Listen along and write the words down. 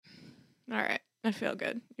All right. I feel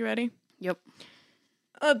good. You ready? Yep.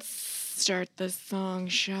 Let's start this song,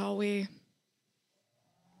 shall we?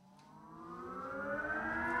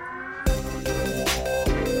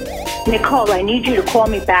 Nicole, I need you to call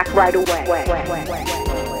me back right away.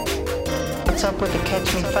 What's up with the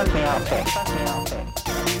catch me, fuck me outfit?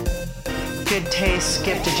 Good taste,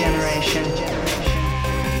 skipped a generation.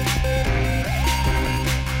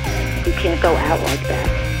 You can't go out like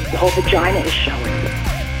that. The whole vagina is showing.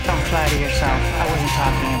 Don't flatter yourself. I wasn't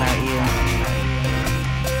talking about you.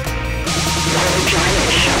 The vagina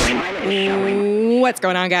is showing. What's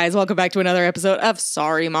going on, guys? Welcome back to another episode of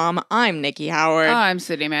Sorry Mom. I'm Nikki Howard. Oh, I'm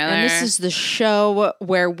Sydney Mailer. And this is the show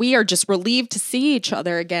where we are just relieved to see each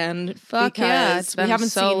other again. Fuck yeah, it's been we haven't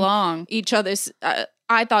so seen long. each other's.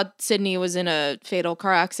 I thought Sydney was in a fatal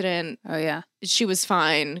car accident. Oh, yeah. She was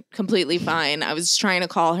fine, completely fine. I was trying to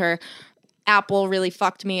call her. Apple really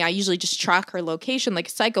fucked me. I usually just track her location like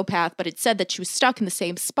a psychopath, but it said that she was stuck in the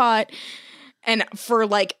same spot. And for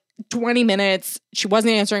like 20 minutes, she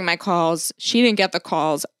wasn't answering my calls. She didn't get the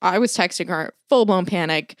calls. I was texting her, full-blown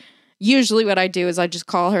panic. Usually what I do is I just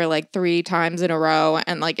call her like 3 times in a row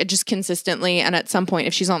and like it just consistently. And at some point,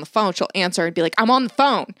 if she's on the phone, she'll answer and be like, I'm on the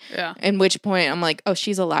phone. Yeah. At which point I'm like, oh,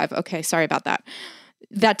 she's alive. Okay, sorry about that.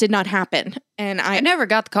 That did not happen. And I never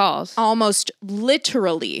got the calls. almost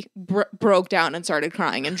literally broke down and started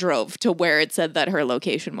crying and drove to where it said that her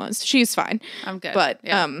location was. She's fine. I'm good. But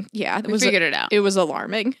yeah. We figured it out. It was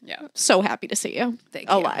alarming. Yeah. So happy to see you. Thank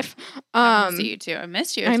you. Alive. I see you too. I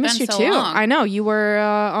missed you. It's I miss been you so too. long. I know you were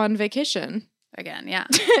on vacation Again, yeah.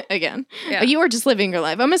 again. Yeah. You were just living your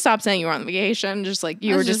life. I'm gonna stop saying you were on vacation. Just like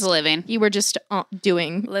you I were was just living. You were just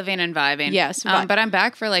doing. Living and vibing. Yes, but I'm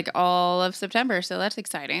back for like all of September, so that's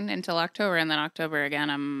exciting until October, and then October again,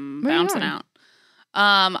 I'm Where are you bouncing going? out.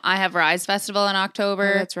 I have Rise Festival in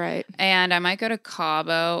October. Oh, that's right. And I might go to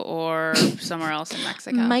Cabo or somewhere else in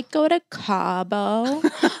Mexico. Might go to Cabo.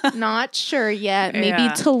 Not sure yet. Maybe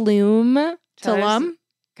Yeah. Tulum. Tyler's Tulum.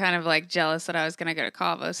 kind of like jealous that I was going to go to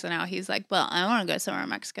Cabo, so now he's like, well, I want to go somewhere in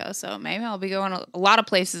Mexico, so maybe I'll be going a lot of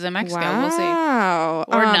places in Mexico. We'll see. Wow.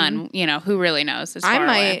 Or none. You know, who really knows? It's I far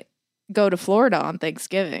might go to Florida on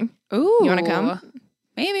Thanksgiving. away. Ooh. You wanna come?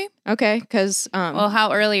 Maybe. Okay, because Well,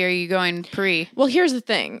 how early are you going well, here's the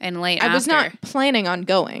thing. and late I was after? not planning on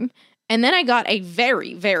going, and then I got a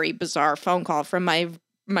very, very bizarre phone call from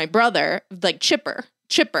my brother, like Chipper,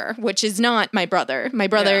 which is not my brother. My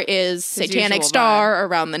brother is Satanic usual Star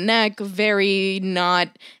around the neck, very not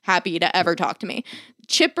happy to ever talk to me.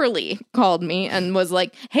 Chipperly called me and was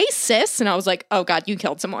like, "Hey sis," and I was like, "Oh God, you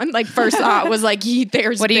killed someone!" Like first thought was like,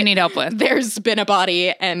 What do you need help with? There's been a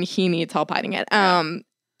body and he needs help hiding it.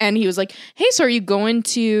 And he was like, "Hey, so are you going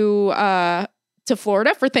to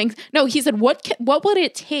Florida for things?" No, he said, "What would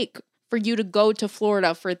it take for you to go to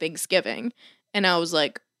Florida for Thanksgiving?" And I was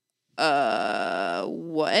like,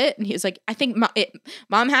 what?" And he was like, "I think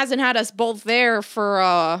mom hasn't had us both there for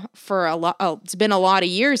a lot. It's been a lot of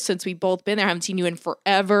years since we've both been there. I haven't seen you in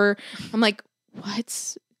forever." I'm like,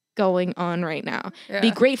 what's going on right now? Yeah.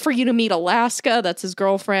 Be great for you to meet Alaska. That's his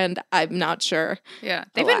girlfriend. I'm not sure. Yeah.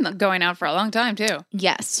 They've been going out for a long time, too.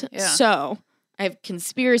 Yes. Yeah. So I have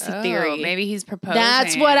conspiracy theory. Maybe he's proposing.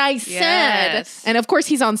 That's what I said. Yes. And of course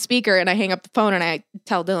he's on speaker and I hang up the phone and I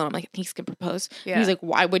tell Dylan, I'm like, he's going to propose. Yeah. And he's like,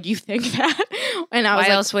 why would you think that? And I was Why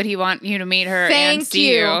like, else would he want you to meet her and thank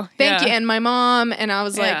see you? Thank Yeah. you. And my mom, and I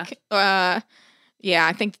was Yeah. like, yeah,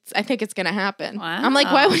 I think it's going to happen. Wow. I'm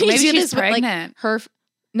like, why would he Maybe do she's this with like pregnant. her?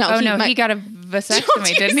 No, Oh, no, he got a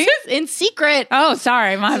vasectomy, didn't he? In secret. Oh,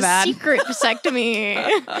 sorry, my It's a bad. secret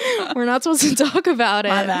vasectomy. We're not supposed to talk about it.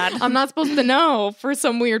 My bad. I'm not supposed to know for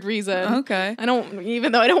some weird reason. Okay. I don't,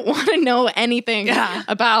 even though I don't want to know anything Yeah.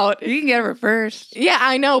 about. You can get it reversed. Yeah,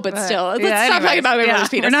 I know, but still, let's stop talking about my brother's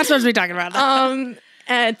penis. We're not supposed to be talking about that.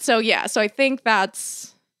 And so yeah, so I think that's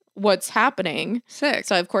what's happening. Sick.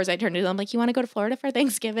 So of course I turned to him, I'm like, "You want to go to Florida for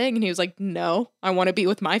Thanksgiving?" And he was like, "No, I want to be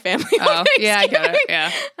with my family." Oh, yeah, I get it.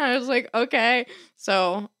 Yeah. I was like, "Okay."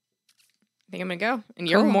 So I think I'm gonna go, and Cool.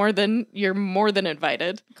 you're more than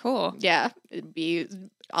invited. Cool. Yeah, it'd be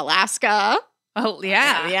Alaska. Oh,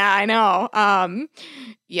 yeah. Yeah, I know.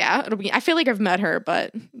 Yeah, it'll be. I feel like I've met her,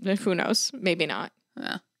 but who knows? Maybe not.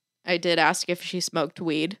 Yeah. I did ask if she smoked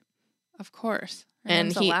weed, Of course. Her and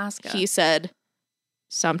name's he Alaska. said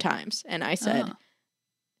sometimes, and I said, Oh.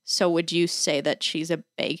 "So would you say that she's a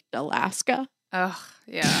baked Alaska?" Oh,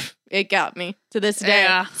 yeah. It got me to this day.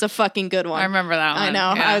 Yeah. It's a fucking good one. I remember that one. I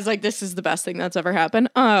know. Yeah. I was like, this is the best thing that's ever happened.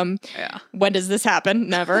 Yeah. When does this happen?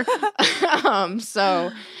 Never.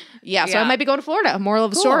 So I Yeah. might be going to Florida. Moral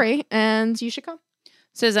of the Cool. story, and you should come.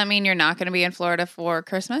 So does that mean you're not going to be in Florida for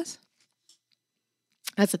Christmas?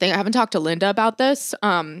 That's the thing. I haven't talked to Linda about this.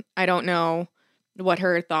 I don't know what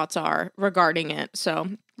her thoughts are regarding it. So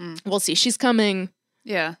we'll see. She's coming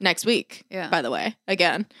Yeah. next week, Yeah. by the way,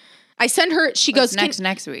 again. I send her, she goes,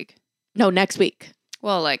 next week. no, next week,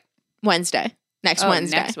 Well, like Wednesday. Next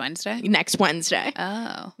Wednesday. Next Wednesday. Next Wednesday.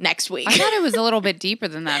 Oh. Next week. I thought it was a little bit deeper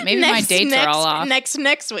than that. Maybe my dates are all off. Next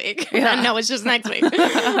week. Yeah. No, it's just next week.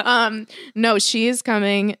 No, she is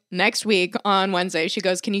coming next week on Wednesday. She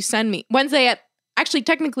goes, can you send me Wednesday at actually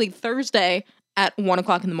technically Thursday at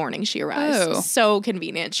 1:00 in the morning she arrives. Oh. So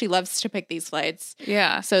convenient. She loves to pick these flights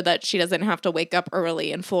Yeah. so that she doesn't have to wake up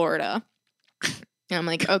early in Florida. And I'm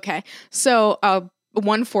like, okay. So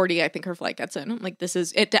 1:40, I think her flight gets in. I'm like, this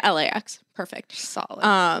is it to LAX. Perfect.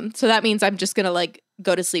 Solid. So that means I'm just gonna like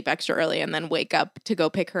go to sleep extra early and then wake up to go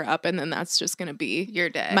pick her up, and then that's just gonna be Your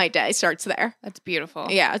day. my day starts there. That's beautiful.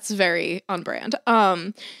 Yeah, it's very on brand.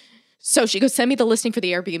 So she goes, send me the listing for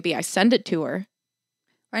the Airbnb. I send it to her.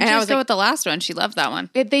 Why And didn't I you was go like- with the last one? She loved that one.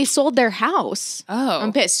 They sold their house. Oh.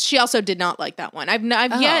 I'm pissed. She also did not like that one. I've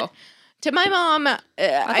yet to my mom. I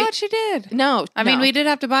thought she did. No. I mean, no. we did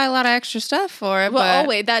have to buy a lot of extra stuff for it. Well, but oh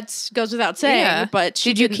wait, that goes without saying. Yeah. But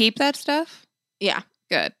she did you didn't- keep that stuff? Yeah,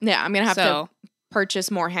 Good. yeah. I'm gonna have So to purchase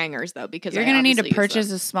more hangers though because you're I gonna need to obviously use purchase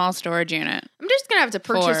them. a small storage unit. I'm just gonna have to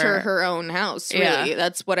purchase for- her own house. Really, Yeah.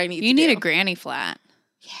 that's what I need. You to need do. a granny flat.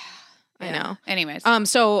 I know. Anyways.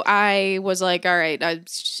 So I was like, all right. I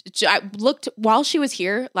looked while she was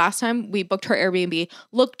here last time. We booked her Airbnb.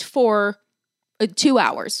 Looked for 2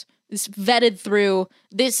 hours. This vetted through.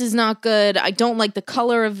 This is not good. I don't like the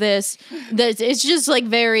color of this. It's just like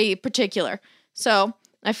very particular. So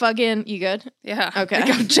I fucking you good? yeah. Okay. It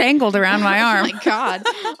got jangled around my arm. Oh my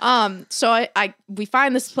god. So we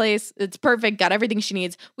find this place. It's perfect. Got everything she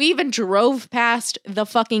needs. We even drove past the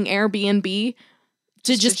fucking Airbnb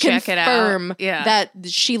to just check it out. confirm Yeah. that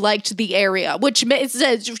she liked the area, which it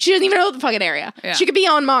says she doesn't even know the fucking area. Yeah. She could be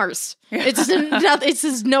on Mars. It's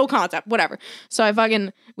just no concept. Whatever. So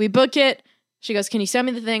we book it. She goes, "Can you send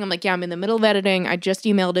me the thing?" I'm like, "Yeah, I'm in the middle of editing. I just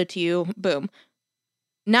emailed it to you." Boom.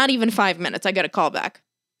 Not even 5 minutes. I got a call back.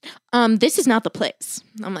 This is not the place.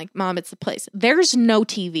 I'm like, "Mom, it's the place. There's no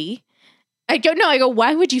TV." I don't know. I go,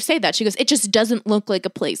 "Why would you say that?" She goes, "It just doesn't look like a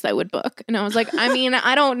place I would book." And I was like, I mean,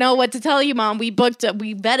 I don't know what to tell you, Mom. We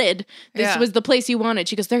vetted. This Yeah. was the place you wanted.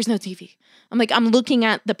 She goes, "There's no TV." I'm like, "I'm looking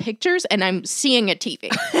at the pictures and I'm seeing a TV.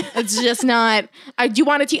 It's just not, do you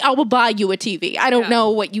want a TV? I will buy you a TV. I don't know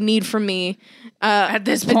what you need from me." At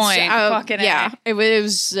this point, fucking yeah. A. It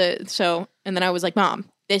was so, and then I was like, "Mom,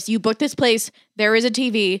 you booked this place. There is a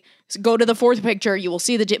TV. So go to the fourth picture. You will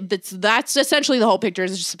see that's essentially the whole picture.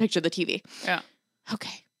 It's just a picture of the TV." Yeah.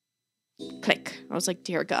 Okay. Click. I was like,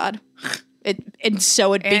 "Dear God." And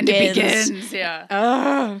so it And begins. it begins.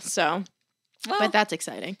 Yeah. So, Well, but that's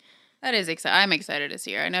exciting. that is exciting. I'm excited to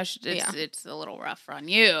see her. I know it's a little rough on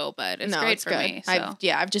you, but it's great for me. So.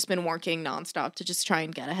 I've just been working nonstop to just try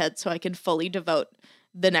and get ahead so I can fully devote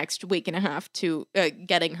the next week and a half to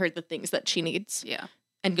getting her the things that she needs Yeah.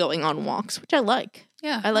 and going on walks, which I like.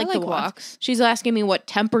 Yeah. I like the walks. walks. She's asking me what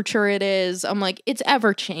temperature it is. I'm like, it's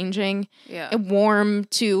ever changing. Yeah. Warm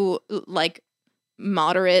to like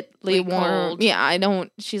moderately Like warm. cold. Yeah, I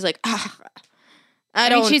don't. She's like, I I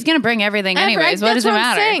don't. mean, she's gonna bring everything anyways. What That's does it I'm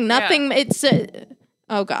matter? saying. Yeah. Nothing. It's.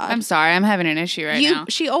 Oh God. I'm sorry. I'm having an issue right now.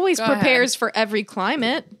 She always Go prepares for every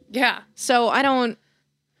climate. Yeah. So I don't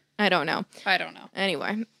know. I don't know.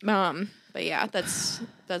 Anyway, but yeah, that's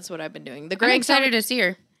what I've been doing. The I'm Grand excited to see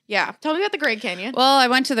her. Yeah, tell me about the Grand Canyon. Well, I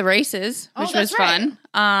went to the races, Oh, which that's was fun.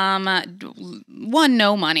 Won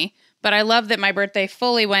no money, but I love that my birthday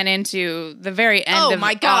fully went into the very end Oh of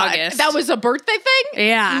my God, August. that was a birthday thing?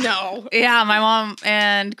 Yeah. No. Yeah, my mom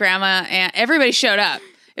and grandma and everybody showed up.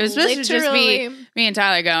 It was supposed to just be Literally. me and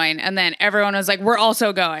Tyler going, and then everyone was like, "We're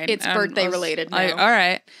also going." It's And birthday I was related like, now. all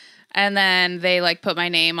right. And then they like put my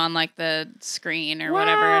name on like the screen or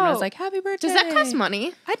whatever, and I was Wow. like, "Happy birthday!" Does that cost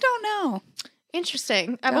money? I don't know.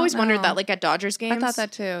 Interesting. I've Don't always wondered know. that, like at Dodgers games. I thought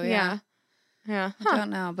that too. Yeah. Yeah. I don't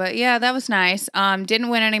know, but yeah, that was nice. Didn't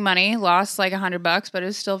win any money, lost like $100, but it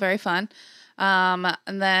was still very fun. And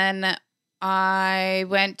then I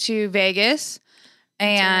went to Vegas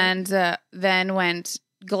and then went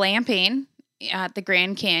glamping at the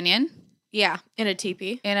Grand Canyon Yeah, in a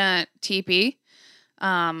teepee. in a teepee.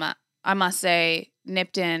 I must say,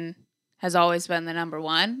 Nipton has always been the number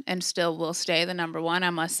one and still will stay the number one,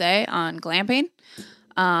 I must say, on glamping.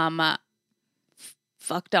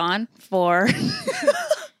 Fucked on for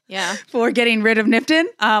Yeah. for getting rid of Nipton.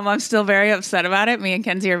 I'm still very upset about it. Me and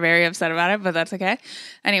Kenzie are very upset about it, but that's okay.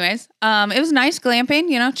 Anyways, it was nice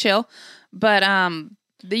glamping, chill. But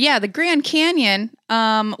the Grand Canyon.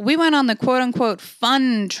 We went on the quote unquote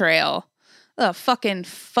fun trail. A fucking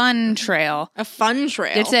fun trail. A fun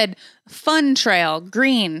trail. It said fun trail,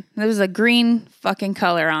 green. There was a green fucking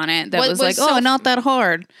color on it that What was was like, so not that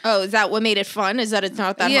hard. Oh, is that what made it fun? Is that it's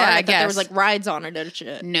not that Yeah, hard? I thought there was guess. like rides on it and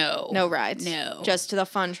shit. No. No rides. No. Just to the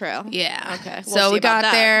fun trail. Yeah. Okay. We'll So see we about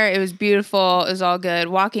got that. there. It was beautiful. It was all good.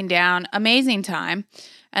 Walking down, amazing time.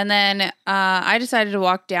 And then I decided to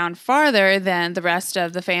walk down farther than the rest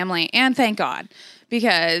of the family. And thank God,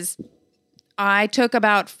 because I took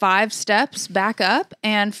about 5 steps back up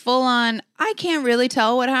and full on, I can't really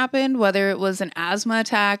tell what happened, whether it was an asthma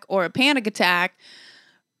attack or a panic attack,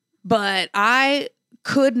 but I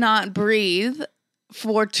could not breathe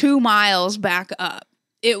for 2 miles back up.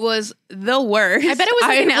 It was the worst. I bet it was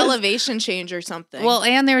like an elevation change or something. Well,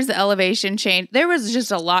 and there was the elevation change. There was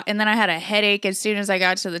just a lot. And then I had a headache as soon as I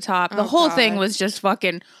got to the top. The whole thing was just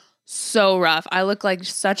fucking so rough. I looked like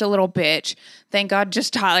such a little bitch. Thank God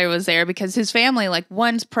just Tyler was there because his family, like,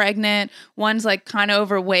 one's pregnant, one's like kind of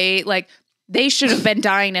overweight. Like, they should have been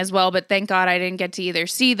dying as well, but thank God I didn't get to either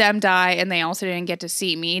see them die and they also didn't get to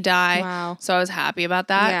see me die. Wow. So I was happy about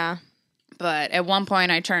that. yeah. But at one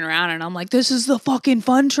point I turn around and I'm like, this is the fucking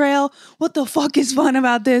fun trail. What the fuck is fun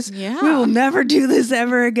about this? Yeah. We will never do this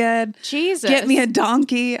ever again. Jesus. Get me a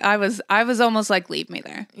donkey. I was almost like, leave me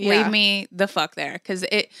there. Yeah. Leave me the fuck there. Because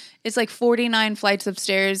it's like 49 flights of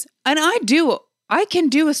stairs. And I can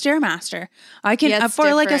do a Stairmaster. I can, Yeah, it's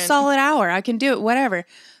for like a different. solid hour. I can do it, whatever.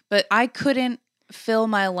 But I couldn't fill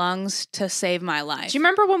my lungs to save my life. Do you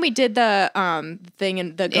remember when we did the thing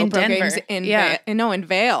in the In GoPro Denver. games in Yeah. in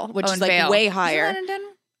Vail, which Oh, is in like Vail. way Isn't higher. that in Denver?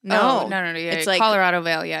 No. Oh, no. Yeah, It's like Colorado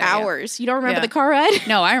Vale. Yeah. yeah. hours. You don't remember Yeah. the car ride?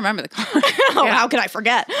 No, I remember the car. Oh, Yeah. how could I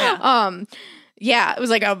forget? Yeah. Yeah, it was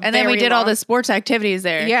like a And then we very did all long- the sports activities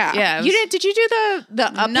there. Yeah, Yeah. it You was- did you do the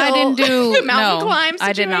uphill? No, I didn't do the mountain no, climb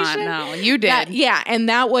I did not. situation? No, you did. And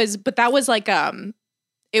that was like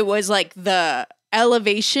it was like the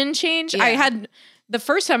elevation change. I Yeah. had the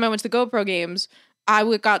first time I went to the GoPro games,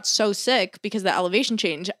 got so sick because of the elevation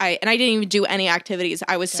change. I didn't even do any activities.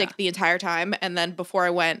 I was sick the entire time. And then before I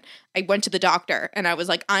went to the doctor and I was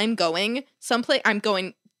like, I'm going someplace.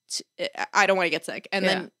 I don't want to get sick. And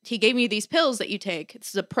then he gave me these pills that you take. This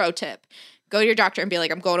is a pro tip. Go to your doctor and be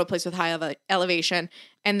like, I'm going to a place with high elevation.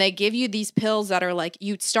 And they give you these pills that are like,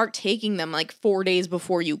 you start taking them like 4 days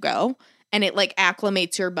before you go. And it like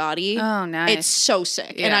acclimates your body. Oh, nice. It's so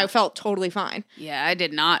sick. And Yeah. I felt totally fine. Yeah, I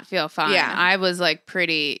did not feel fine. Yeah. I was like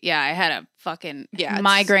I had a fucking it's-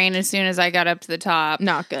 migraine as soon as I got up to the top.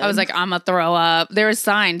 Not good. I was like, I'm gonna throw up. There were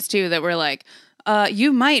signs too that were like,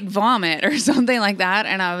 you might vomit or something like that.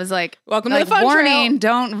 And I was like, Welcome to the fun warning,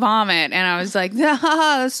 trail. don't vomit. And I was like,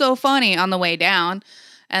 that's so funny on the way down.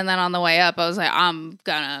 And then on the way up, I was like, I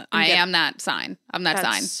am that sign. I'm that That's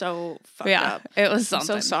sign. so fucked Yeah, up. it was I'm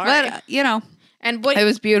something. so sorry. But, And what it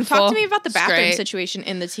was beautiful. Talk to me about the It's bathroom great. situation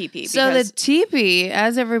in the teepee. So the because- teepee,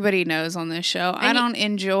 as everybody knows on this show, I And you- don't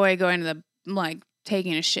enjoy going to the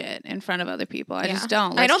taking a shit in front of other people. I just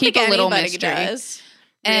don't. I Let's don't keep think a little anybody mystery. does.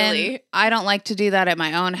 And Really. I don't like to do that at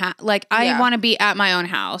my own house. Like I Yeah. want to be at my own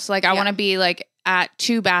house. Like I Yeah. want to be like at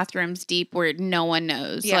 2 bathrooms deep where no one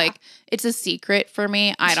knows. Yeah. Like it's a secret for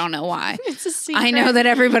me. I don't know why. It's a secret. I know that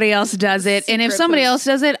everybody else does it. And if Secret somebody poop. else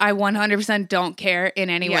does it, I 100% don't care in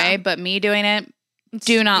any Yeah. way. But me doing it,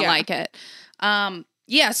 do not yeah. like it.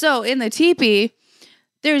 So in the teepee,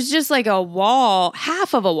 there's just like a wall,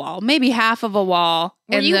 maybe half of a wall,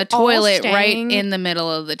 Were and you the all toilet right staying- in the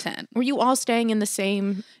middle of the tent. Were you all staying in the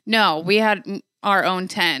same? No, we had our own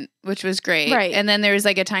tent, which was great. Right. And then there was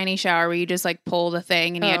like a tiny shower where you just like pull the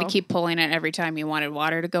thing and you had to Oh. keep pulling it every time you wanted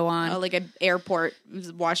water to go on. Like an airport,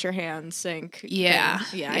 wash your hands, sink. Yeah.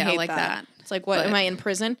 thing. Yeah, I Yeah, hate like that. It's like, what But- am I in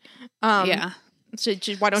prison? Yeah. So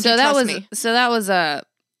why don't So you that trust was me?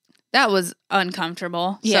 that was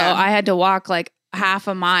uncomfortable. Yeah. So I had to walk like half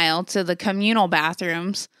a mile to the communal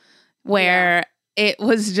bathrooms where it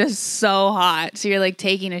was just so hot. So you're like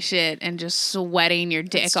taking a shit and just sweating your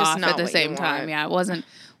dick It's just off not at the what same you time. want. Yeah, it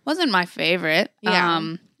wasn't my favorite. Yeah.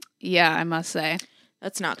 Yeah, I must say.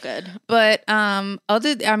 That's not good. But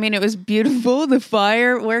it was beautiful. The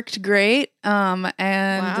fire worked great. And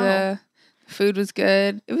Wow. food was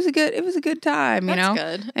good. It was a good time, you know.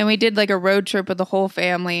 That's good. And we did like a road trip with the whole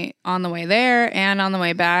family on the way there and on the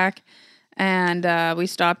way back. And we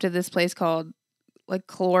stopped at this place called like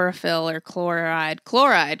chlorophyll or chloride.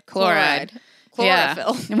 Yeah.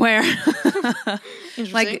 Chlorophyll. Where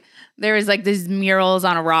Interesting. like there was like these murals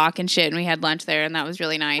on a rock and shit, and we had lunch there, and that was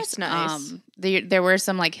really nice. That's nice. there were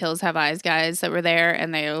some like Hills Have Eyes guys that were there,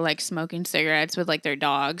 and they were like smoking cigarettes with like their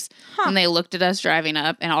dogs. And they looked at us driving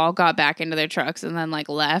up and all got back into their trucks and then like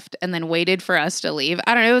left and then waited for us to leave.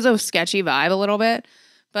 I don't know. It was a sketchy vibe a little bit,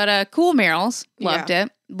 but cool murals. Loved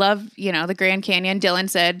it. Love, the Grand Canyon. Dylan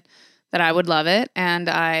said that I would love it. And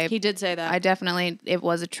he did say that. I definitely, it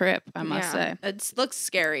was a trip, I must say. It looks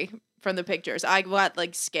scary from the pictures. I got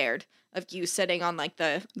like scared of you sitting on like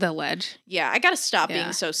the ledge. Yeah, I gotta stop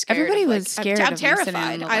being so scared. Everybody of, was scared. I'm of me sitting on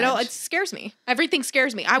terrified. the I don't. ledge. It scares me. Everything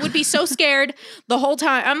scares me. I would be so scared the whole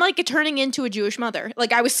time. I'm like turning into a Jewish mother.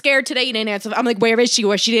 Like I was scared today. You didn't answer. I'm like, where is she?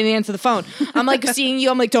 Where she didn't answer the phone. I'm like seeing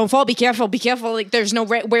you. I'm like, don't fall. Be careful. Be careful. Like there's no.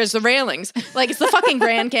 Where's the railings? Like it's the fucking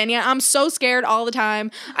Grand Canyon. I'm so scared all the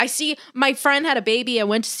time. I see my friend had a baby. I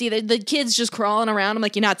went to see the kids just crawling around. I'm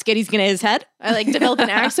like, you're not scared. He's gonna hit his head. I like develop an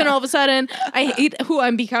accent all of a sudden. I hate who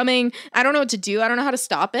I'm becoming. I don't know what to do. I don't know how to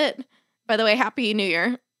stop it. By the way, Happy New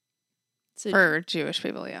Year. For Jewish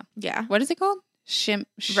people, yeah. Yeah. What is it called? Rosh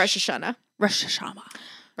Hashanah. Rosh Hashanah.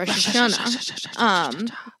 Rosh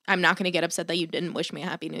Hashanah. I'm not going to get upset that you didn't wish me a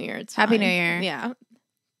Happy New Year. It's Happy fine. New Year. Yeah.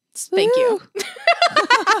 Thank you.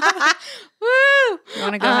 Woo! You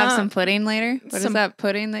want to go have some pudding later? What is that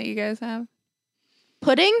pudding that you guys have?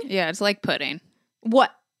 Pudding? Yeah, it's like pudding.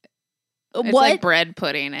 What? It's what? like bread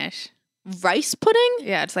pudding-ish. Rice pudding?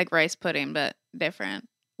 Yeah, it's like rice pudding, but different.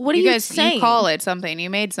 What are you guys saying? You call it something.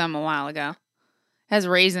 You made some a while ago. Has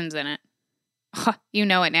raisins in it. You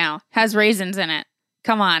know it now. Has raisins in it.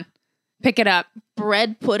 Come on. Pick it up.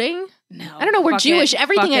 Bread pudding? No. I don't know. We're Jewish.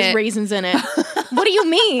 Everything has raisins in it. What do you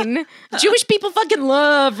mean? Jewish people fucking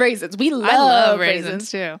love raisins. We love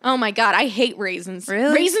raisins too. Oh my God. I hate raisins.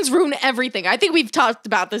 Really? Raisins ruin everything. I think we've talked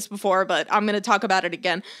about this before, but I'm going to talk about it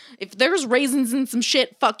again. If there's raisins in some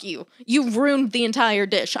shit, fuck you. You've ruined the entire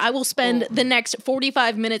dish. I will spend the next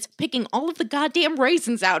 45 minutes picking all of the goddamn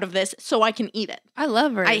raisins out of this so I can eat it. I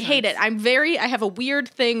love raisins. I hate it. I have a weird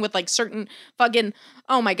thing with like certain fucking,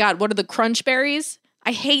 oh my God, what are the crunch berries?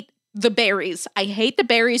 I hate the berries. I hate the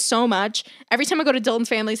berries so much. Every time I go to Dylan's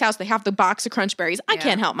family's house, they have the box of crunch berries. I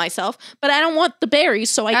can't help myself, but I don't want the berries.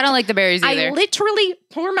 So I don't like the berries either. I literally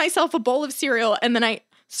pour myself a bowl of cereal and then I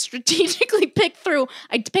strategically pick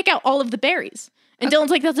out all of the berries. And Dylan's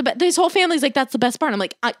like, this whole family's like, that's the best part. I'm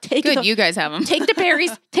like, you guys have them. Take the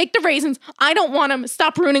berries, take the raisins. I don't want them.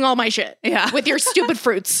 Stop ruining all my shit with your stupid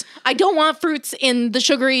fruits. I don't want fruits in the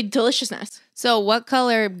sugary deliciousness. So what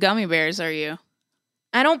color gummy bears are you?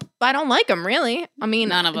 I don't like them really. I mean,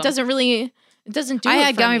 none of them. It doesn't do it I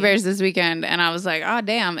had for gummy me. bears this weekend and I was like, oh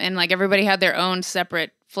damn. And like everybody had their own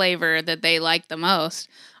separate flavor that they liked the most.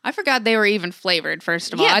 I forgot they were even flavored,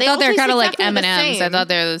 first of all. I thought they were kind of like M&Ms. I thought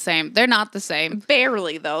they were the same. They're not the same.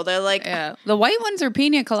 Barely though. They're like the white ones are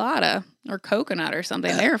pina colada or coconut or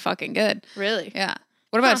something. They're fucking good. Really? Yeah.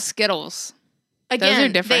 What about Skittles? Again, those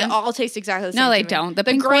are different. They all taste exactly the same. No, they to me. don't. The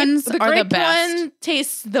pink ones are the grape best. one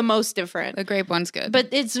tastes the most different. The grape one's good. But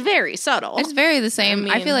it's very subtle. It's very the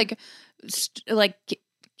same. I feel like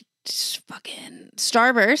fucking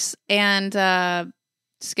Starburst and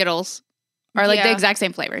Skittles are like the exact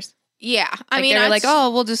same flavors. Yeah. I mean, they're like,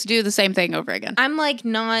 oh, we'll just do the same thing over again. I'm like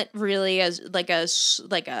not really as like a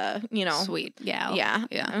sweet. Yeah. Yeah.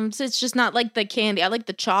 Yeah. It's just not like the candy. I like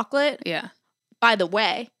the chocolate. Yeah. By the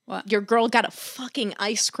way, what? Your girl got a fucking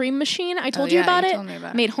ice cream machine. I told you about it. Told me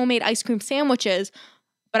about Made homemade ice cream sandwiches.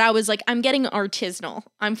 But I was like, I'm getting artisanal.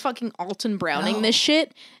 I'm fucking Alton Browning this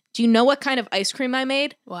shit. Do you know what kind of ice cream I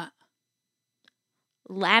made? What?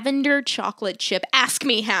 Lavender chocolate chip. Ask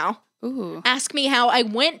me how. Ooh. Ask me how. I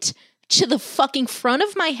went to the fucking front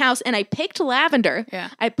of my house and I picked lavender. Yeah.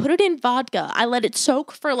 I put it in vodka. I let it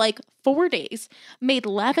soak for like 4 days. Made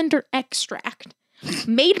lavender extract.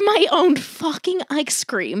 Made my own fucking ice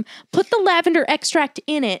cream. Put the lavender extract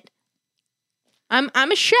in it. I'm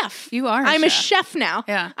a chef. You are. I'm a chef now.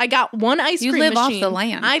 Yeah. I got one ice cream live machine. off the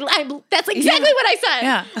land. That's exactly what I said.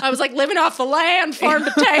 Yeah. I was like living off the land, farm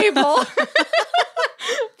to table.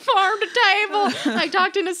 Farm to table. I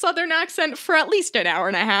talked in a southern accent for at least an hour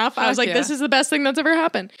and a half. I was like, this is the best thing that's ever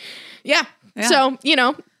happened. Yeah. So,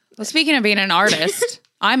 Well, speaking of being an artist,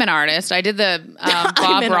 I'm an artist. I did the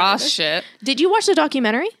Bob Ross shit. Did you watch the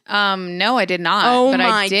documentary? No, I did not. Oh, but my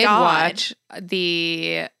I did God. watch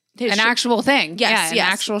an actual thing. Yes, an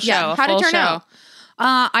actual show. Yeah. How did it turn out?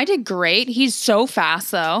 I did great. He's so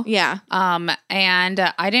fast though. Yeah.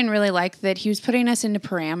 And I didn't really like that he was putting us into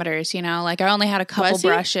parameters, like I only had a couple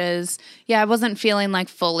brushes. Yeah, I wasn't feeling like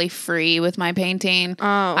fully free with my painting. Oh.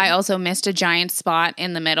 I also missed a giant spot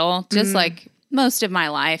in the middle, just like most of my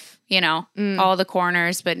life, all the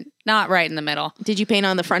corners, but not right in the middle. Did you paint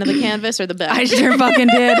on the front of the canvas or the back? I sure fucking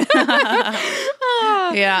did.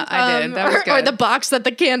 Yeah, I did. That was or good. the box that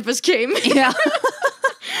the canvas came in. Yeah.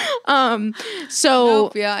 So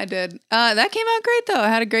Nope, yeah, I did. That came out great though. I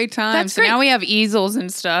had a great time. That's so great. now we have easels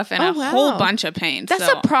and stuff and Oh, a wow. whole bunch of paint. that's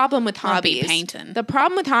so a problem with I'll be hobbies. painting. The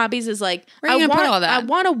problem with hobbies is like Where are you I gonna want put all that? I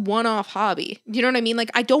want a one-off hobby. You know what I mean?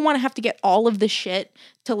 Like I don't want to have to get all of the shit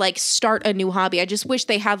to like start a new hobby. I just wish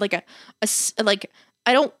they had like like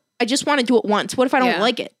I just want to do it once. What if I don't Yeah.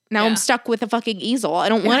 like it? Now I'm Yeah. stuck with a fucking easel. I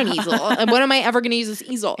don't want an easel. And when am I ever going to use this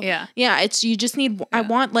easel? Yeah. Yeah, it's you just need I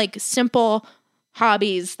want like simple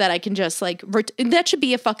hobbies that I can just like that should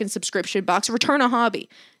be a fucking subscription box. Return a hobby.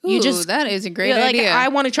 You Ooh, just that is a great like idea. I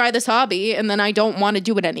want to try this hobby and then I don't want to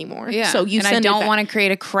do it anymore. yeah. So you and send I don't it back. want to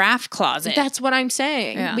create a craft closet. That's what I'm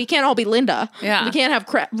saying. Yeah. We can't all be Linda. Yeah. We can't have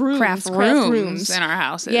craft craft rooms in our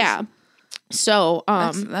houses. Yeah. So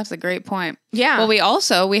That's a great point. yeah. Well,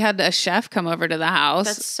 we had a chef come over to the house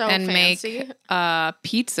That's so and fancy. make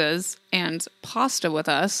pizzas and pasta with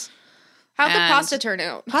us. How'd the and- pasta turn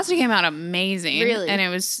out? Pasta came out amazing. Really? And it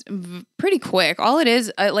was pretty quick. All it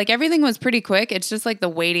is, like everything was pretty quick. It's just like the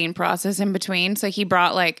waiting process in between. So he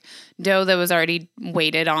brought like dough that was already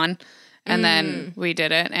waited on. And then we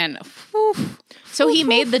did it. And whew, So he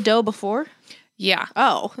made the dough before? yeah.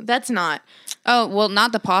 Oh, that's not. Oh, well,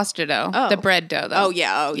 not the pasta dough. Oh. The bread dough, though. Oh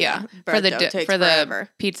yeah. Oh yeah. For Bread the dough takes for the forever.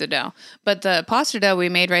 pizza dough. But the pasta dough we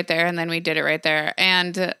made right there and then we did it right there.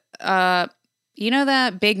 And you know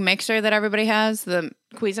that big mixer that everybody has? The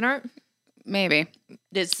Cuisinart. maybe.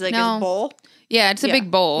 It's like No. a bowl. Yeah, it's a Yeah. big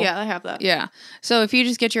bowl. Yeah, I have that. Yeah. So if you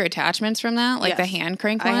just get your attachments from that, like the Yes. hand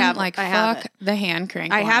crank I one, have- like I have fuck it. the hand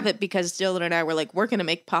crank I one. have it because Dylan and I were like, we're gonna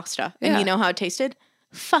make pasta, and Yeah. you know how it tasted?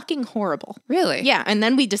 Fucking horrible. Really? Yeah, and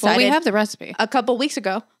then we Well, decided we have the recipe. a couple weeks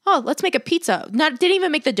ago, oh, let's make a pizza. Didn't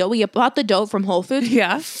even make the dough. We bought the dough from Whole Foods.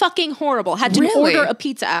 Yeah. Fucking horrible. Had to Really? order a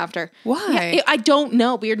pizza after. Why? Yeah, I don't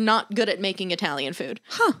know. We are not good at making Italian food.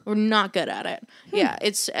 Huh. We're not good at it. Yeah,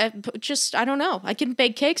 it's just, I don't know. I can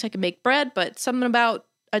bake cakes, I can make bread, but something about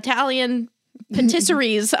Italian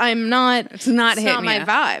patisseries, I'm not. It's not it's hitting not my ya.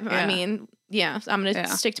 vibe. Yeah. I mean, yeah, I'm gonna Yeah.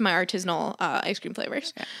 stick to my artisanal ice cream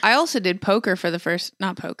flavors. I also did poker for the first,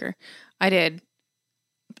 not poker. I did,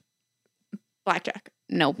 Blackjack,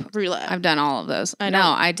 nope. roulette. I've done all of those. I No,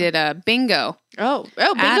 know. I did a bingo oh,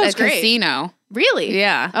 at bingo's a great. casino. Really?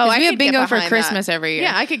 Yeah. Oh, 'Cause I we have could get bingo for behind Christmas that. every year.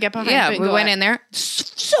 Yeah, I could get behind. Yeah, bingo. we went in there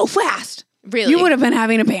so fast. Really? You would have been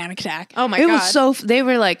having a panic attack. Oh my it God. was so. They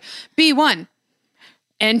were like B1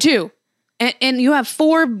 and 2, and you have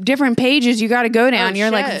 4 different pages you got to go down. Oh, You're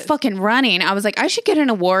like shit. fucking running. I was like, I should get an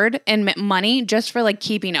award and money just for like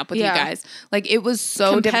keeping up with Yeah. you guys. Like it was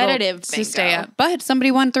so Competitive difficult to stay bingo. up. But somebody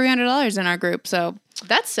won $300 in our group, so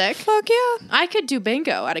That's sick. fuck yeah. I could do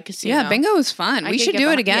bingo at a casino. Yeah, bingo was fun. I We could should get do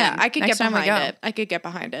it behi- again. Yeah, I could next get time we behind go. it. I could get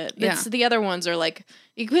behind it. Yeah. It's, the other ones are like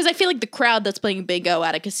because I feel like the crowd that's playing bingo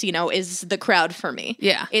at a casino is the crowd for me.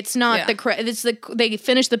 Yeah. it's not Yeah. the crowd. It's they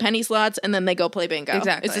finish the penny slots and then they go play bingo.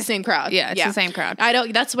 Exactly. it's the same crowd. Yeah, it's the same crowd. I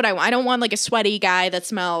don't. That's what I want. I don't want like a sweaty guy that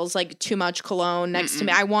smells like too much cologne next to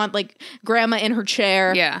me. I want like grandma in her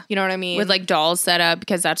chair. Yeah. you know what I mean. With like dolls set up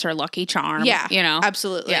because that's her lucky charm. yeah, You know?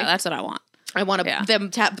 absolutely. Yeah, that's what I want. I want Yeah.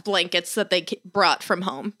 them to have blankets that they brought from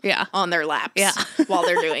home. Yeah. on their laps. Yeah. while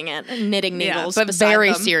they're doing it, and knitting needles. but beside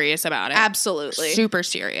very them. serious about it. Absolutely. Super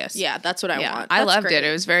serious. Yeah, that's what I Yeah. want. I That's loved great. it.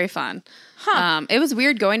 It was very fun. Huh. It was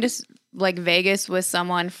weird going to like Vegas with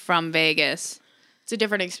someone from Vegas. It's a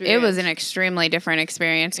different experience. It was an extremely different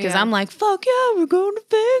experience because Yeah. I'm like, fuck yeah, we're going to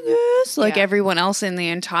Vegas. Like Yeah. everyone else in the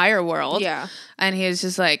entire world. Yeah. And he was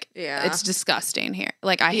just like, Yeah. it's disgusting here.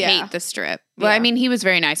 Like, I Yeah. hate the strip. Well, Yeah. I mean, he was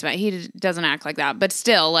very nice about it. He doesn't act like that. But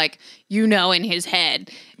still, like, you know, in his head,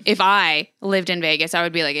 if I lived in Vegas, I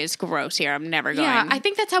would be like, it's gross here. I'm never going. Yeah, I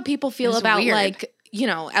think that's how people feel It's about weird. like, you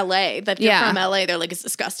know, LA. That they're Yeah. from LA, they're like, it's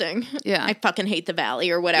disgusting. Yeah. I fucking hate the valley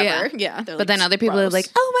or whatever. Yeah. They're But then "It's other people are gross." like,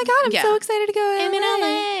 oh my God, I'm Yeah. so excited to go. I'm in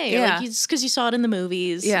LA. Yeah. Like, just because you saw it in the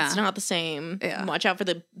movies. Yeah. It's not the same. Yeah. Watch out for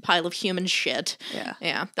the pile of human shit. Yeah.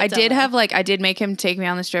 Yeah. I that's did LA. have I did make him take me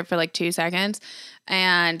on the strip for like 2 seconds,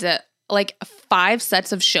 and like 5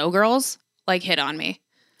 sets of showgirls like hit on me,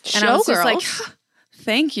 and I was just like, Showgirls?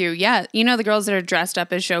 "Thank you." Yeah, you know the girls that are dressed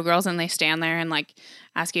up as showgirls and they stand there and like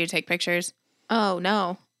ask you to take pictures. Oh,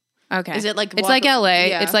 no. Okay, Is it like it's Walk like of- LA?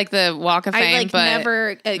 yeah. It's like the Walk of Fame, I like but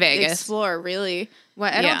never Vegas. explore really. Well,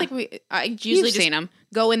 I Yeah. don't think we. I usually You've just seen them.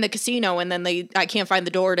 go in the casino and then I can't find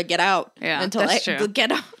the door to get out. Yeah, until that's I true.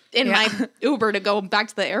 get out in Yeah. my Uber to go back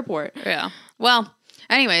to the airport. Yeah. Well,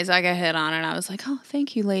 Anyways, I got hit on and I was like, oh,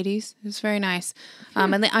 thank you, ladies. It was very nice.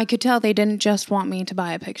 And I could tell they didn't just want me to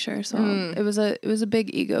buy a picture. So it was a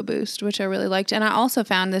big ego boost, which I really liked. And I also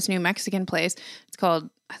found this new Mexican place. It's called,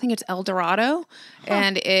 I think it's El Dorado,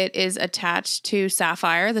 and it is attached to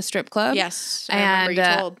Sapphire, the strip club. Yes, I remember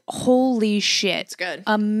you told. Holy shit. It's good.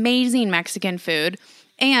 Amazing Mexican food.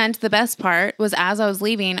 And the best part was as I was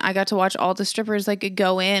leaving, I got to watch all the strippers like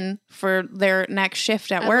go in for their next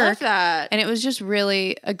shift at work. I love that. And it was just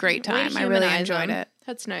really a great time. I really enjoyed it.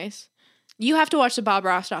 That's nice. You have to watch the Bob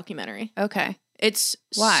Ross documentary. Okay. It's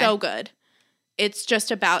Why? so good. It's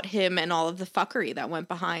just about him and all of the fuckery that went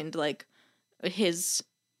behind like his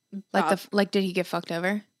Like did he get fucked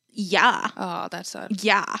over? Yeah. Oh, that sucks.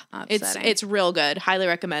 Yeah. Upsetting. It's real good. Highly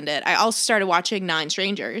recommend it. I also started watching 9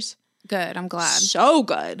 Strangers. Good. I'm glad. So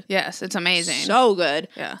good. Yes, it's amazing. So good.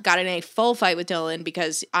 Yeah. Got in a full fight with Dylan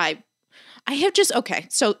because I have just, okay,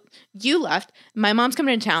 so you left. My mom's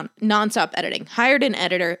coming into town, nonstop editing. Hired an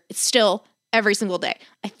editor. It's still every single day.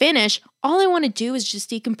 I finish. All I want to do is just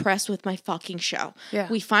decompress with my fucking show. Yeah.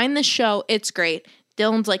 We find the show. It's great.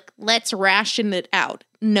 Dylan's like, let's ration it out.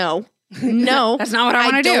 No. That's not what I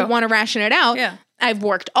want to do. I don't want to ration it out. Yeah. I've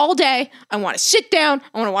worked all day. I want to sit down.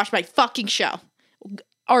 I want to watch my fucking show.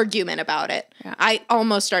 Argument about it. Yeah. I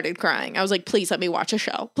almost started crying. I was like, please let me watch a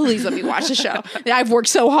show. Please let me watch a show. I've worked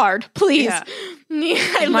so hard. Please. Yeah.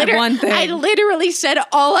 I literally said,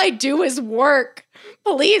 all I do is work.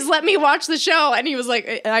 Please let me watch the show. And he was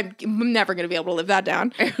like, I'm never going to be able to live that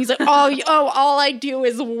down. He's like, all I do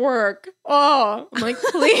is work. Oh, I'm like,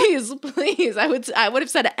 please. I would have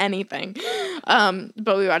said anything.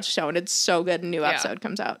 But we watched the show and it's so good. A new episode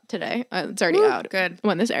comes out today. It's already out. Good.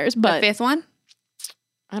 When this airs. But the 5th one?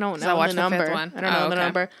 I don't I know watched the number. the 5th one. I don't know the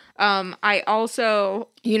number. I also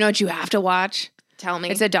You know what you have to watch? tell me.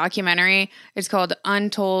 It's a documentary. It's called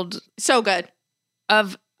Untold so good.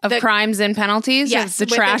 of The- Crimes and Penalties. Yes, The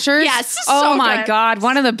with Trashers. yes, Oh so my good. God.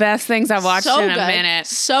 One of the best things I've watched So in a good. minute.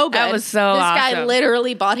 So good. That was so This guy awesome.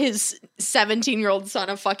 literally bought his 17-year-old son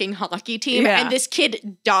a fucking hockey team, Yeah. and this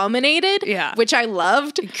kid dominated. Yeah. Which I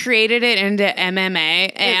loved. Created it into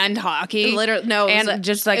MMA and hockey. Literally, no, it was and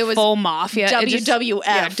just like it was full mafia. It just- WWF.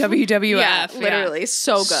 Yeah, WWF. Yeah, literally,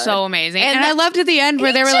 so good. So amazing. And And I that- loved at the end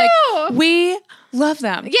where Me they were too. like, we love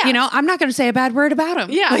them. Yeah. You know, I'm not going to say a bad word about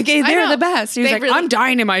them. Yeah, Like, I they're know. the best. He was They like, really- I'm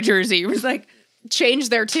dying in my jersey. He was like, Change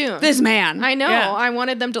their tune. this man. I know. Yeah. I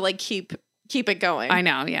wanted them to like keep it going. I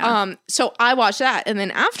know. Yeah. So I watched that, and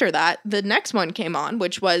then after that, the next one came on,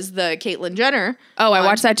 which was the Caitlyn Jenner. Oh, I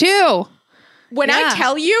watched that too. When I Yeah.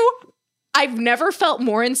 tell you, I've never felt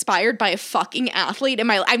more inspired by a fucking athlete in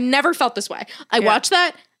my life. I've never felt this way. I watched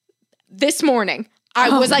that this morning.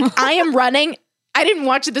 I was like, I am running. I didn't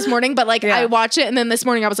watch it this morning, but like I watched it, and then this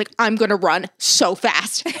morning I was like, I'm gonna run so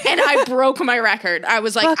fast, and I broke my record. I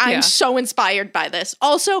was like, Fuck yeah. I'm so inspired by this.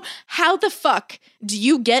 Also, how the fuck do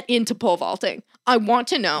you get into pole vaulting? I want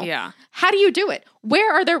to know. Yeah. How do you do it?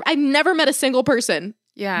 Where are there? I've never met a single person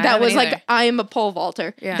Yeah. I that haven't was either. like, I am a pole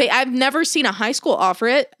vaulter. Yeah. I've never seen a high school offer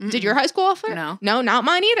it. Did your high school offer it? No. No, not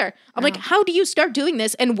mine either. I'm like, how do you start doing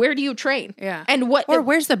this, and where do you train? Yeah. And what? Or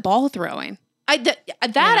where's the ball throwing? I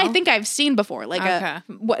know? think I've seen before, like Okay.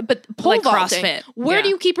 but pole Like vaulting. CrossFit. Where Yeah. do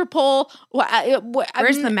you keep your pole?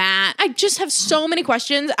 Where's the mat? I just have so many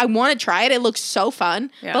questions. I want to try it. It looks so fun.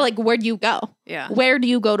 Yeah. But like, where do you go? Yeah. Where do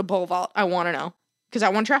you go to pole vault? I want to know because I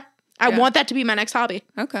want to try. I Yeah. want that to be my next hobby.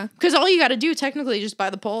 Okay. Because all you got to do technically is just buy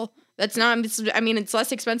the pole. That's not. It's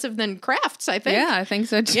less expensive than crafts. I think. Yeah, I think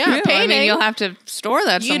so too. Yeah, I mean, painting. you'll have to store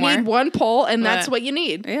that You somewhere. need one pole, and that's But- what you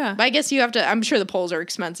need. Yeah. But I guess you have to. I'm sure the poles are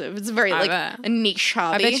expensive. It's very I like bet. a niche I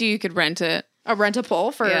hobby. bet you could rent it. a rent a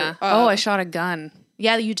pole for. Yeah. I shot a gun.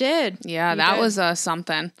 Yeah, you did. Yeah, You that did. was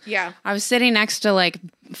something. Yeah. I was sitting next to like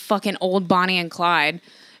fucking old Bonnie and Clyde,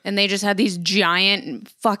 and they just had these giant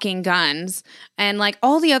fucking guns, and like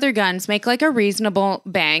all the other guns make like a reasonable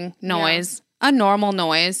bang noise, a normal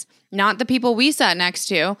noise, not the people we sat next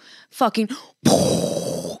to. Fucking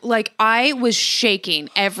like I was shaking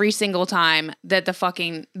every single time that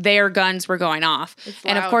their guns were going off.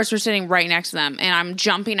 And of loud. course we're sitting right next to them, and I'm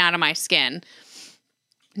jumping out of my skin.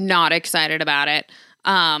 Not excited about it.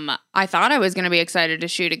 I thought I was going to be excited to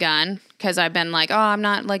shoot a gun because I've been like, oh, I'm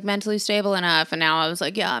not like mentally stable enough. And now I was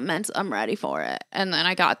like, yeah, I'm ready for it. And then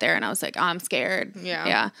I got there and I was like, I'm scared. Yeah.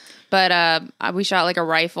 Yeah. But we shot like a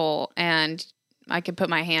rifle, and I could put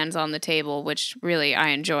my hands on the table, which really I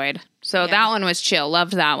enjoyed. So that one was chill.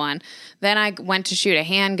 Loved that one. Then I went to shoot a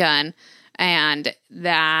handgun, and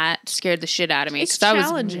that scared the shit out of me. It's 'cause I was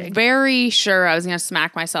challenging. very sure I was going to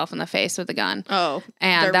smack myself in the face with a gun. Oh.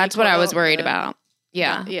 And the that's what I was recoil, worried yeah. about.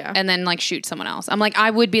 Yeah. Yeah. And then like shoot someone else. I'm like, I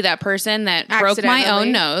would be that person that broke my Accidentally.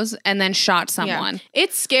 own nose and then shot someone.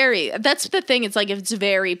 It's scary. That's the thing. It's like it's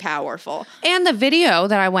very powerful. And the video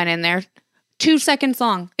that I went in there, 2 seconds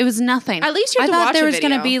long. It was nothing. At least you have I to thought watch there a was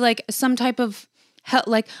going to video. be like some type of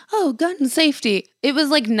like, oh, gun safety. It was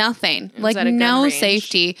like nothing. Like at a gun no range.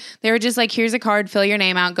 safety. They were just like, here's a card, fill your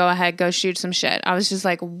name out, go ahead, go shoot some shit. I was just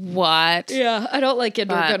like, what? Yeah, I don't like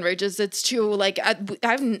indoor But- gun ranges. It's too like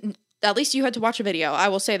I've at least you had to watch a video. I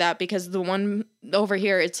will say that because the one over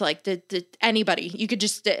here, it's like anybody you could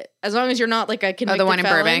just as long as you're not like a convicted one in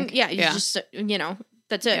felon, Burbank? Yeah, you Yeah. just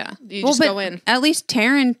that's it. Yeah. You Well, just but go in. At least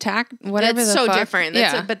Taryn whatever That's the so fuck. different.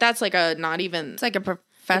 That's yeah. but that's like a not even. It's like a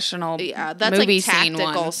professional Yeah, that's movie like scene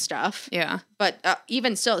tactical one. stuff. Yeah. But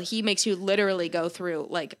even still, he makes you literally go through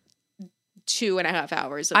like 2.5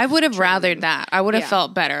 hours. Of I would have training. rathered that. I would have Yeah.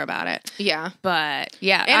 felt better about it. Yeah. But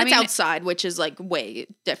yeah, And I it's mean, outside, which is like way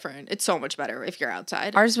different. It's so much better if you're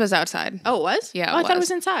outside. ours was outside. Oh, it was? Yeah, Oh, it I thought it was.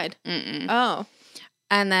 was inside. Mm-mm. Oh.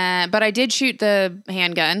 And then, but I did shoot the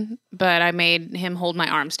handgun, but I made him hold my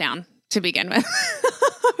arms down to begin with.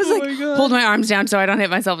 I was like, hold my arms down so I don't hit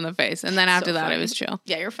myself in the face. And then after that, funny. it was chill.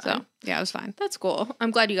 Yeah, you're fine. So yeah, it was fine. That's cool.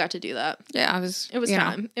 I'm glad you got to do that. Yeah, I was. It was you know,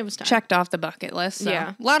 time. It was time. checked off the bucket list. So.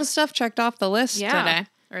 Yeah. A lot of stuff checked off the list Yeah. today,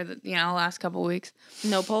 or the last couple weeks.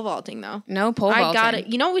 No pole vaulting though. No pole vaulting. I got it.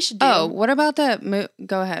 You know what we should do? Oh, what about the?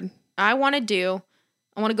 Go ahead. I want to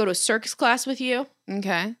go to a circus class with you.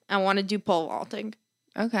 Okay. I want to do pole vaulting.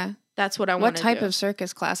 Okay. That's what I want What to type do. of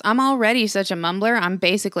circus class? I'm already such a mumbler. I'm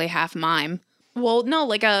basically half mime. Well, no,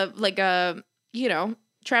 like a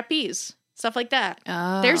trapeze. Stuff like that.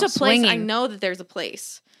 Oh, There's a place. I swinging. know that there's a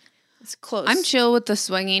place. It's close. I'm chill with the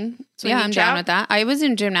swinging. Swinging Yeah, I'm down trap? with that. I was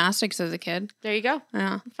in gymnastics as a kid. There you go.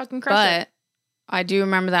 Yeah. Fucking crush But it. I do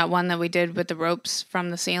remember that one that we did with the ropes from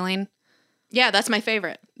the ceiling. Yeah, that's my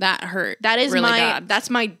favorite. That hurt. That is really my bad. that's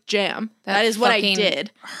my jam. That that is what I fucking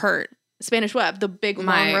did. Hurt Spanish web, the big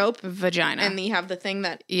my long rope, vagina. and you have the thing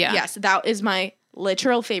that. Yeah. Yes, that is my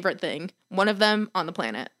literal favorite thing. One of them on the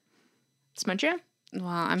planet. It's my jam. well,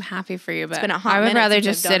 I'm happy for you, but been a hot I would minute rather since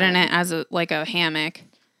just I've sit done in it. it as a hammock.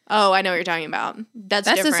 Oh, I know what you're talking about. That's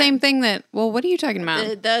That's different. the same thing that. Well, what are you talking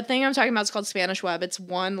about? The thing I'm talking about is called Spanish web. It's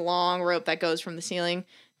one long rope that goes from the ceiling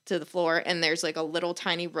to the floor, and there's like a little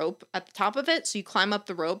tiny rope at the top of it. So you climb up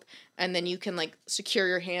the rope, and then you can like secure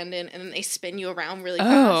your hand in, and then they spin you around really fast.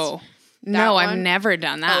 Oh no, I've one? never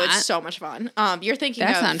done that. Oh, it's so much fun. You're thinking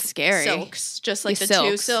That of sounds scary. silks, just like The the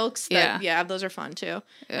two silks. silks. Yeah, those are fun too.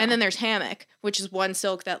 Yeah. And then there's hammock, which is one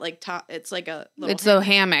silk that like top. It's like a little. It's the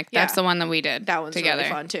hammock. Yeah. That's the one that we did. that one's together.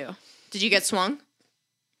 really fun too. Did you get swung?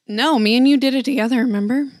 No, me and you did it together.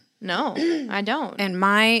 Remember? No, I don't. And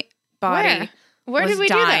my body Where was did we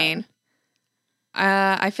dying.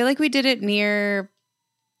 I feel like we did it near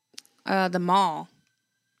the mall,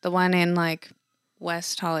 the one in like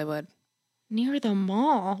West Hollywood. do that? Near the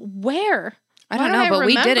mall. Where? I Why don't know, but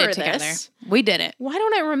we did remember it together. this? We did it. Why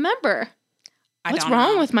don't I remember? I What's don't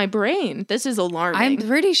wrong know. with my brain? This is alarming. I'm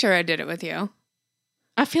pretty sure I did it with you.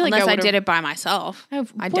 I feel like Unless I would've- did it by myself. I I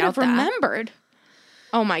would doubt have that. remembered.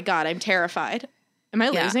 Oh my god, I'm terrified. Am I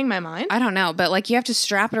Yeah. losing my mind? I don't know, but like you have to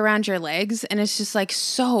strap it around your legs and it's just like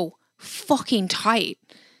so fucking tight.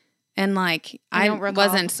 And like I I don't recall.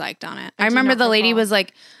 wasn't psyched on it. I I do remember not the lady recall. was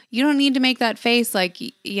like, "You don't need to make that face like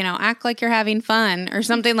act like you're having fun or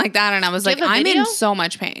something like that." And I was Do you like, have a "I'm video? in so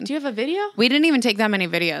much pain." Do you have a video? We didn't even take that many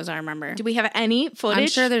videos, I remember. Do we have any footage? I'm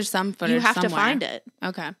sure there's some footage You have to somewhere. find it.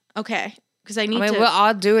 Okay. Okay, because I I need mean, to. well,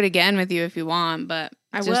 I'll do it again with you if you want, but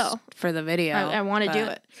I just will. for the video. I want to do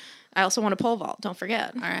but- it. I also want to pole vault. Don't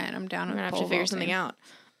forget. All right, I'm down. I'm gonna have to pole figure vaulting. something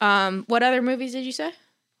out. What other movies did you say?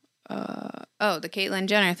 Oh, the Caitlyn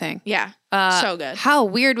Jenner thing. Yeah, so good. How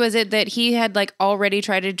weird was it that he had like already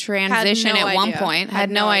tried to transition no at one idea. point? Had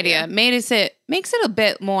Had no no idea. Makes it a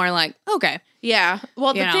bit more like okay, Yeah.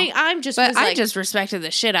 Well, You the know. thing I'm just but was I like, just respected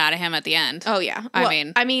the shit out of him at the end. Oh yeah. I Well,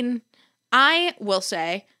 mean- I will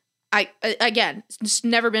say, again, just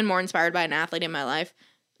never been more inspired by an athlete in my life.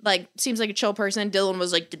 Like, seems like a chill person. Dylan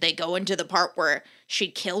was like, did they go into the part where she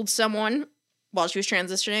killed someone while she was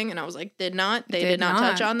transitioning? And I was like, did not. They did not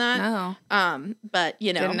touch on that. No, But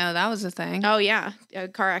you know, didn't know that was a thing. oh yeah, a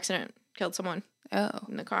car accident killed someone Oh,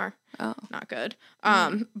 in the car. oh, Not good.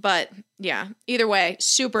 But yeah, either way,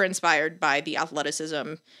 super inspired by the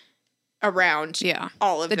athleticism around yeah.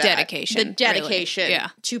 all of The that. dedication, The really. dedication Yeah.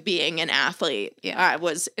 to being an athlete. Yeah. I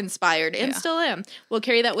was inspired and Yeah. still am. We'll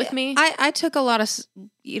carry that with me. I took a lot of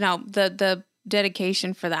the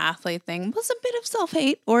dedication for the athlete thing was a bit of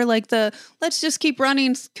self-hate, or like the let's just keep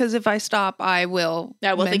running because if I stop, I will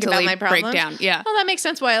think about my break problems. down. Yeah. Well, that makes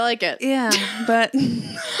sense why I like it. Yeah, but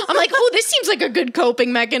I'm like, oh, this seems like a good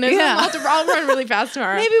coping mechanism. Yeah. I'll run really fast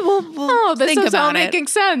tomorrow. maybe we'll Oh, this think is all about it. making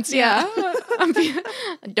sense. Yeah.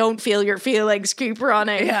 Don't feel your feelings. Keep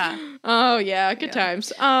running. Yeah. Oh, yeah. Good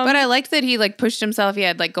times. But I liked that he like pushed himself. He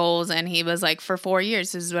had like goals, and he was like, for 4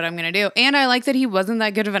 years, this is what I'm going to do. And I like that he wasn't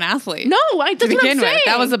that good of an athlete. no, that's what I'm begin with. saying.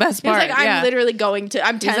 That was the best He was part, like, I'm yeah. literally going to,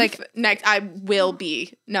 I'm 10th like- next, I will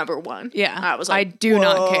be number one. Yeah. I was I like, do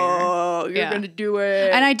not care. "Whoa, You're Yeah. going to do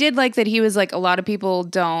it. And I did like that he was like, a lot of people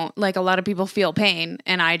don't, like a lot of people feel pain,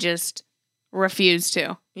 and I just refuse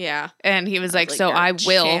to. yeah. And he was like, Like, so you're I a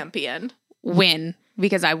will champion. win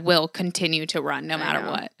because I will continue to run no matter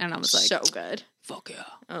know. what. And I was like, So good. fuck yeah.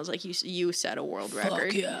 I was like, you set a world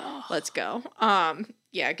record. yeah. Let's go.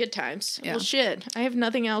 Yeah, good times. Yeah. Well, shit. I have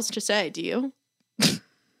nothing else to say. Do you?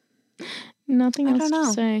 Nothing I else don't know.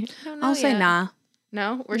 to say. I don't know I'll say yet. nah.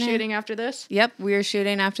 No, we're Nah. shooting after this. Yep, we're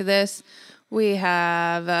shooting after this. We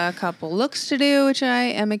have a couple looks to do, which I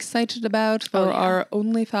am excited about for yeah. our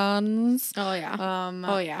OnlyFans. Oh yeah.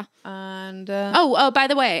 Oh yeah. And Oh, by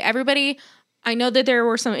the way, everybody, I know that there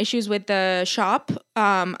were some issues with the shop.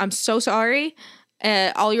 I'm so sorry.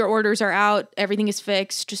 All your orders are out. Everything is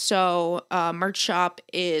fixed. So merch shop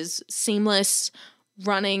is seamless,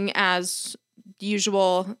 running as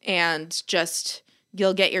usual, and just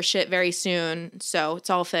you'll get your shit very soon. So it's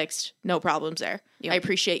all fixed. No problems there. Yep. I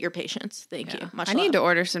appreciate your patience. Thank you. Much I need love. to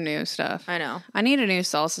order some new stuff. I know. I need a new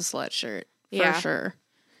salsa sweatshirt for Yeah. sure.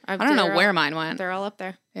 I don't know where mine went. They're all up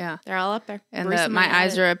there. Yeah. They're all up there. And Recently my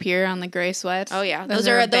eyes added. are up here on the gray sweats. Oh yeah, Those those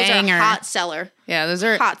are are a banger. hot seller. Yeah, those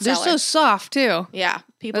are hot they're so seller. soft too. Yeah,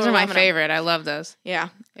 people Those are my loving 'em. favorite. I love those. Yeah.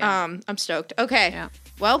 Yeah. I'm stoked. Okay. Yeah.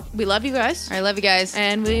 Well, we love you guys, I love you guys.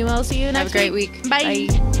 and we will see you next Have a great week. week. Bye.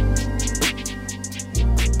 Bye.